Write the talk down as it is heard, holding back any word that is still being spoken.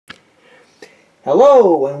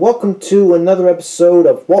Hello, and welcome to another episode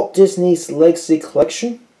of Walt Disney's Legacy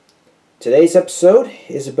Collection. Today's episode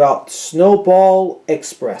is about Snowball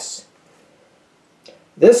Express.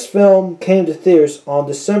 This film came to theaters on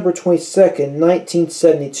December 22nd,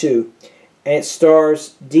 1972, and it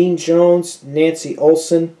stars Dean Jones, Nancy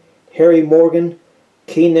Olson, Harry Morgan,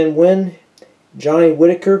 Keenan Wynn, Johnny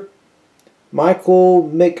Whitaker, Michael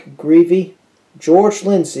McGreevy, George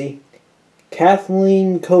Lindsay,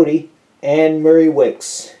 Kathleen Cody, and Murray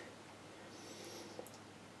Wicks.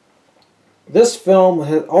 This film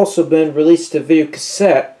has also been released to video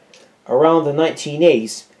cassette around the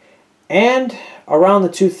 1980s, and around the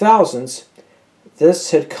 2000s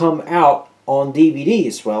this had come out on DVD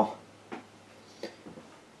as well.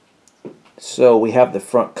 So we have the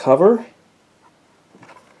front cover,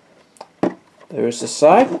 there's the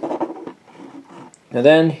side, and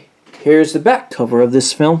then here's the back cover of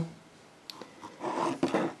this film.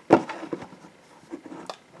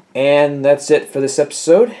 And that's it for this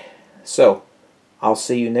episode. So, I'll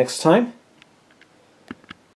see you next time.